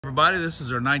Everybody, this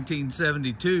is our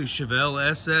 1972 Chevelle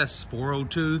SS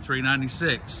 402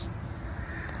 396.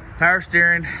 Power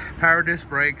steering, power disc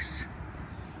brakes,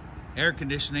 air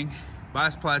conditioning,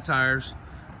 bi-supply tires.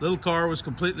 Little car was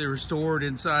completely restored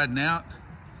inside and out.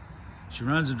 She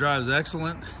runs and drives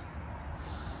excellent.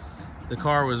 The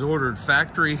car was ordered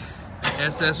factory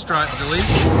SS stripe delete.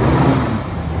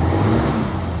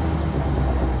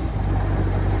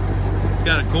 It's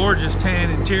got a gorgeous tan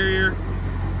interior.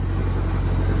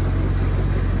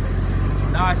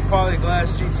 Nice quality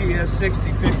glass GTS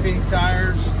 60 15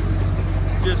 tires.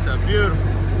 Just a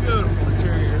beautiful, beautiful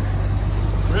interior.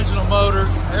 Original motor,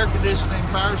 air conditioning,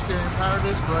 power steering, power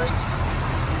disc brakes,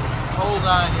 whole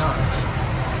 9 yards.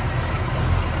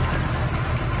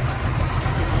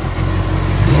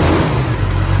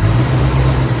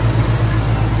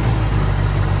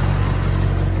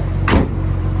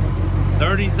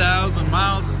 $30,000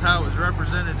 miles is how it was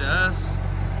represented to us.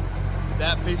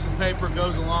 That piece of paper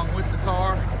goes along with the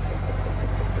car.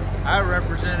 I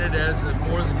represent it as a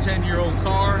more than 10-year-old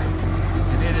car,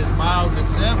 and it is miles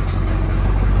exempt.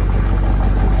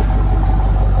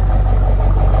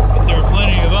 But there are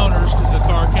plenty of owners because the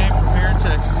car came from here in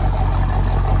Texas.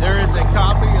 There is a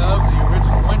copy of the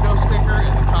original window sticker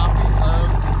and a copy of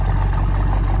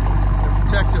the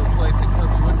protecto plate that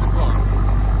comes with the car.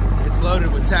 It's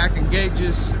loaded with Tach and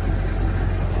gages.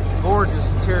 Gorgeous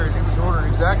interior. It was ordered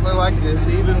exactly like this,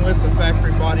 even with the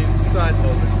factory body side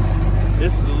loader.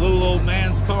 This is a little old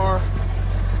man's car,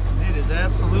 and it is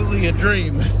absolutely a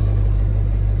dream.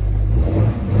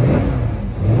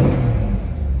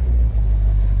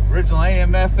 Original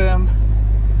AM, FM,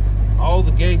 all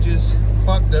the gauges.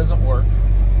 Clunk doesn't work,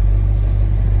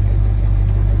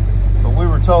 but we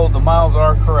were told the miles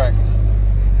are correct.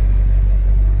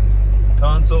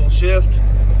 Console shift,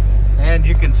 and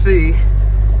you can see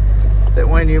that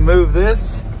when you move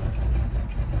this,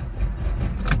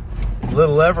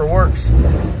 little lever works.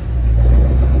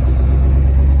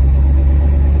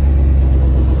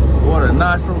 What a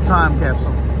nice little time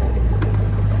capsule.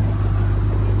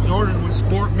 It's ordered with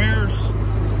sport mirrors,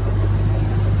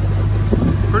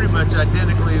 pretty much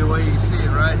identically the way you see it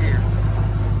right here.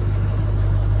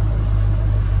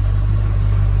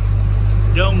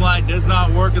 Dome light does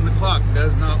not work and the clock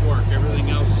does not work. Everything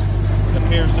else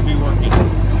appears to be working.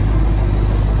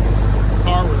 The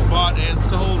car was bought and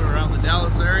sold around the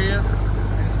Dallas area,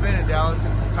 and it's been in Dallas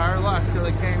its entire life until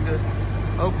it came to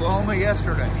Oklahoma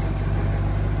yesterday.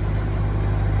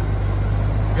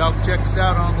 Y'all can check us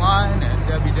out online at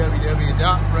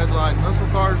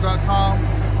www.redlinemusclecars.com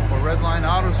or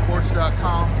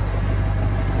redlineautosports.com.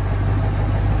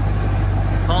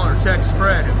 Call or text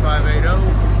Fred at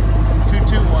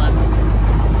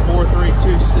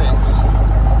 580-221-4326.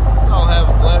 Y'all have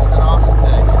a blessed and awesome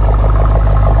day.